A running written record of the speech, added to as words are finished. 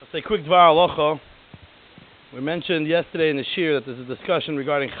Say quick dvar halacha. We mentioned yesterday in the shir that there's a discussion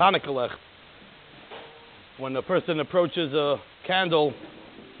regarding Chanukah lech. When a person approaches a candle,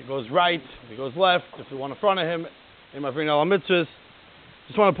 he goes right, he goes left. If you want in front of him, in Mavrin al mitzvahs.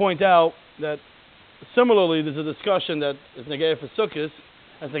 Just want to point out that similarly, there's a discussion that is negayah for Sukkot,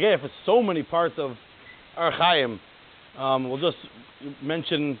 and it's negayah for so many parts of Ar Chaim. We'll just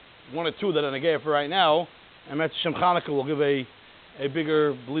mention one or two that are negayah for right now, and Metz Shem Chanukah will give a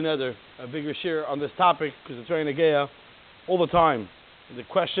bigger bli neder, a bigger share on this topic because it's very negayah all the time. The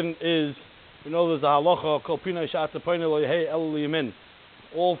question is, we know there's a halacha kol pinay shat tepayne lo yehei el liyamin.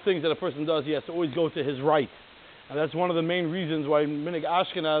 All things that a person does, he has to always go to his right, and that's one of the main reasons why Minig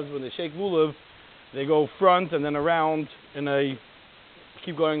Ashkenaz, when they shake lulav, they go front and then around in a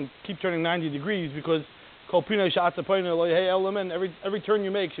keep turning 90 degrees, because kol pinay shat tepayne lo yehei el liyamin. Every turn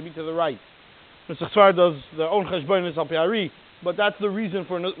you make should be to the right. Mr. Tzfar does their own cheshbonis al pi'ari, but that's the reason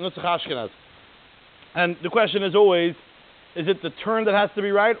for Nusach Ashkenaz. And the question is always, is it the turn that has to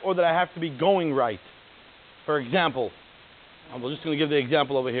be right, or that I have to be going right? For example, I'm just going to give the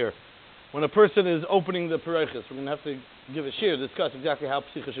example over here. When a person is opening the Perechis, we're going to have to give a shir, discuss exactly how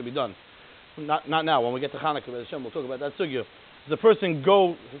Psicha should be done. Not now, when we get to Chanukah, we'll talk about that sugya. Does the person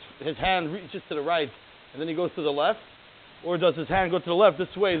go, his hand reaches to the right, and then he goes to the left? Or does his hand go to the left?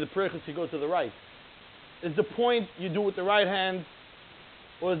 This way, the Perechis, he goes to the right. Is the point you do with the right hand,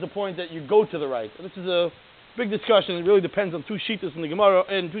 or is the point that you go to the right? And this is a big discussion. It really depends on two shittas in the Gemara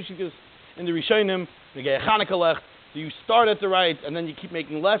and two shittas in the Rishonim. Negayah Chanukah lech. Do you start at the right and then you keep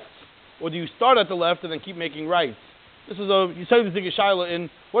making lefts, or do you start at the left and then keep making rights? This is you say this is shaila in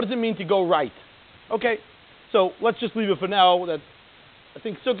what does it mean to go right? Okay, so let's just leave it for now. That I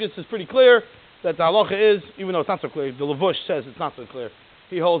think Sukkot is pretty clear that the halacha is, even though it's not so clear. The Levush says it's not so clear.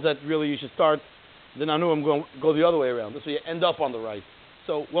 He holds that really you should start. Then I knew I'm going to go the other way around. This way you end up on the right.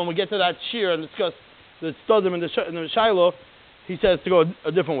 So when we get to that shir and discuss the studim and the shiloh, he says to go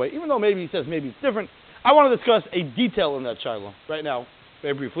a different way. Even though maybe he says maybe it's different. I want to discuss a detail in that shiloh right now,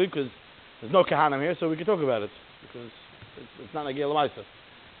 very briefly, because there's no kahanim here, so we can talk about it. Because it's not Nagaya L'maisa.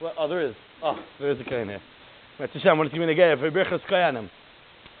 Well, there is. There is a kahan here. What's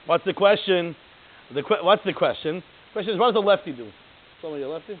the question? What's the question? The question is, what does a lefty do? Somebody a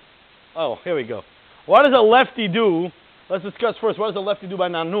lefty? Oh, here we go. What does a lefty do? Let's discuss first, what does a lefty do by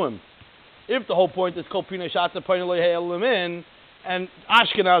Nanuim? If the whole point is Kol Pinay Shat Tepayne Lo Yehei El Liyamin, and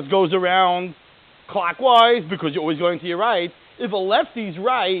Ashkenaz goes around clockwise because you're always going to your right, if a lefty's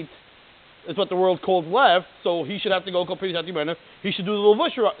right is what the world calls left, so he should have to go Kol Pinay Shat Tepayne, he should do the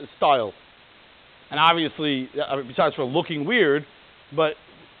Levush style. And obviously, besides for looking weird, but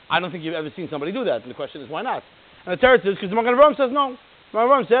I don't think you've ever seen somebody do that, and the question is, why not? And the teretz is because the Magen Avraham says no. Magen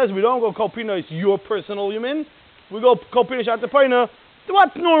Avraham says we don't go Kol Pinay, it's your personal Yamin. We go Kol Pinay Shat Tepayne.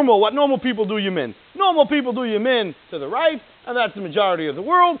 What's normal? What normal people do Yamin? Normal people do Yamin to the right, and that's the majority of the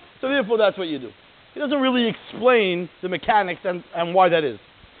world, so therefore that's what you do. He doesn't really explain the mechanics and why that is.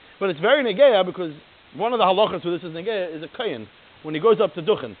 But it's very negayah, because one of the halachas for this is negayah is a kayin, when he goes up to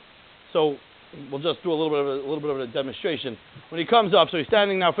duchen. So we'll just do a little bit of a demonstration. When he comes up, so he's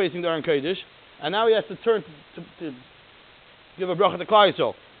standing now facing the Aron Kodesh, and now he has to turn to give a bracha to Klal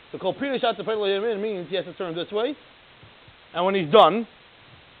Yisrael. So Kol Pinay Shat Tepayne Lo Yehei El Liyamin means he has to turn this way, and when he's done,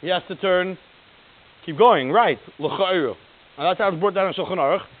 he has to turn, keep going, right, L'cha'ira. And that's how it's brought down in Shulchan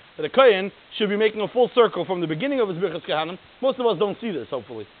Aruch, that a Kohen should be making a full circle from the beginning of his Birchas Kehanim. Most of us don't see this,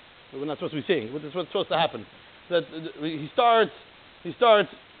 hopefully. We're not supposed to be seeing. This is what's supposed to happen. That he starts,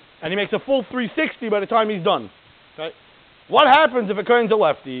 and he makes a full 360 by the time he's done. Right? What happens if a Kohen's a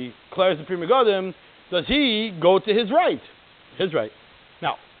lefty, declares the Pri Megadim, does he go to his right? His right.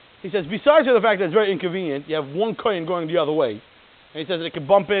 Now, he says, besides the fact that it's very inconvenient, you have one Kohen going the other way, and he says that it could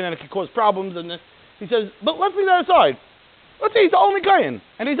bump in and it could cause problems, and he says, but let's leave that aside. Let's say he's the only Kohen,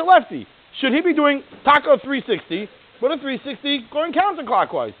 and he's a lefty. Should he be doing Taka 360, but a 360 going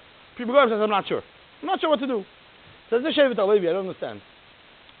counterclockwise? People go and says, I'm not sure. I'm not sure what to do. Says the Shevet HaLevi, I don't understand.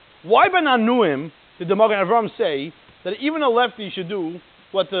 Why by Nanuim did the Magen Avraham say that even a lefty should do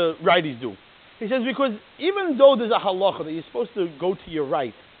what the righties do? He says because even though there's a halacha that you're supposed to go to your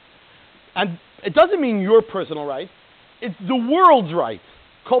right, and it doesn't mean your personal right, it's the world's right.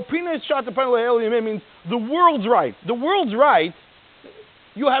 Kol Pinay Shat Tepayne Lo Yehei El Liyamin means the world's right. The world's right,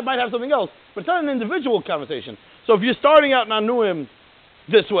 might have something else, but it's not an individual conversation. So if you're starting out Nanuim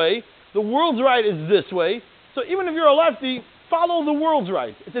this way, the world's right is this way. So even if you're a lefty, follow the world's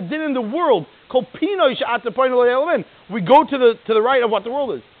right. It's a din in the world. Kol Pinay Shat Tepayne Lo Yehei El Liyamin. We go to the right of what the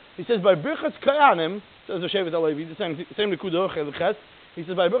world is. He says by Birchas Kayanim, says the Shevet HaLevi, the same Nekudah Chelik. He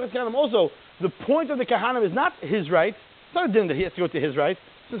says by Birchas Kayanim also, the point of the Kahanim is not his right. It's not a din that he has to go to his right.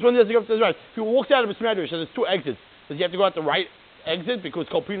 It's Since when does he go to his right? If he walks out of his medrash and there's two exits, does he have to go out the right exit because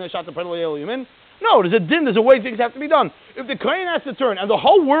Kolpina shot the pedal Yamin? No, there's a din, there's a way things have to be done. If the Kohen has to turn, and the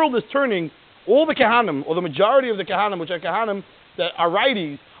whole world is turning, all the Kahanim, or the majority of the Kahanim, which are Kahanim that are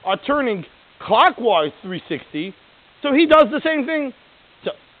righties, are turning clockwise 360, so he does the same thing.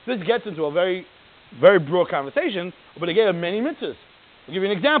 So this gets into a very, very broad conversation, but again, many mitzvahs. I'll give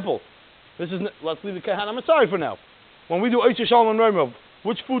you an example. Let's leave the Kahanim aside for now. When we do Eish Shalom and Raimov,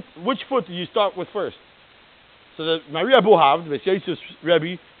 which foot do you start with first? So the Maria Buhav, the Yosef's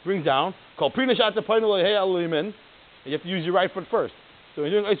Rebbe, brings down, called Prina Shat Painu Lehei Alumin, and you have to use your right foot first. So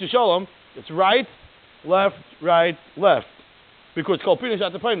when you're doing Eish Shalom, it's right, left, because it's called Prina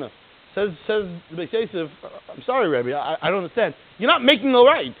Shat Painu. Says the Yosef, I'm sorry, Rebbe, I don't understand. You're not making the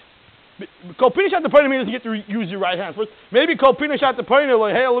right. Kol Pina Shat Painu means you get to use your right hand first. Maybe Kol Pina Shat Painu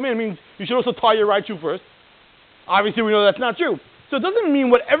Lehei Alumin means you should also tie your right shoe first. Obviously, we know that's not true. So it doesn't mean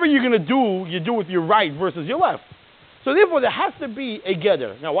whatever you're going to do, you do with your right versus your left. So therefore, there has to be a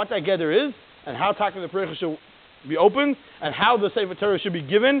geder. Now, what that geder is, and how Taka the Pericha should be opened, and how the Sefer Torah should be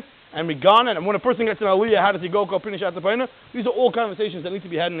given and be gone, and when a person gets an aliyah, how does he go? Kol Pina Shat Painu. These are all conversations that need to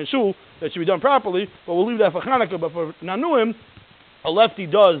be had in the shul that should be done properly. But we'll leave that for Chanukah. But for Nanuim, a lefty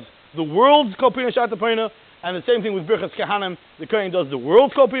does the world's Kol Pina Shat Painu. And the same thing with Birchas Kahanim, the Kohen does the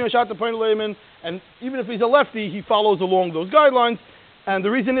world's Kol Pina Shat Painu Leiman, and even if he's a lefty, he follows along those guidelines. And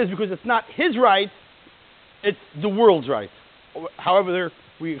the reason is because it's not his right, it's the world's right. However,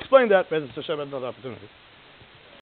 we explained that, but it's another opportunity.